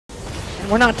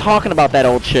We're not talking about that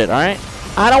old shit, alright?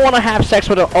 I don't want to have sex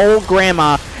with an old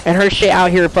grandma and her shit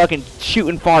out here fucking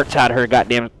shooting farts out of her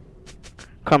goddamn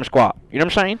cum squat. You know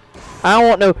what I'm saying? I don't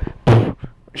want no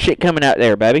shit coming out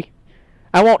there, baby.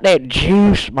 I want that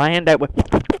juice, man. That, you know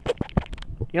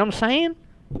what I'm saying?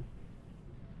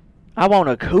 I want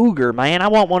a cougar, man. I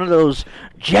want one of those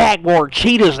jaguar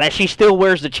cheetahs that she still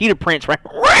wears the cheetah prints, right?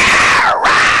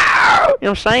 You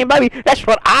know what I'm saying, baby? That's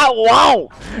what I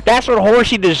want. That's what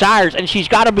Horsey desires, and she's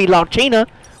got to be Latina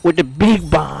with the big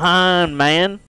behind, man.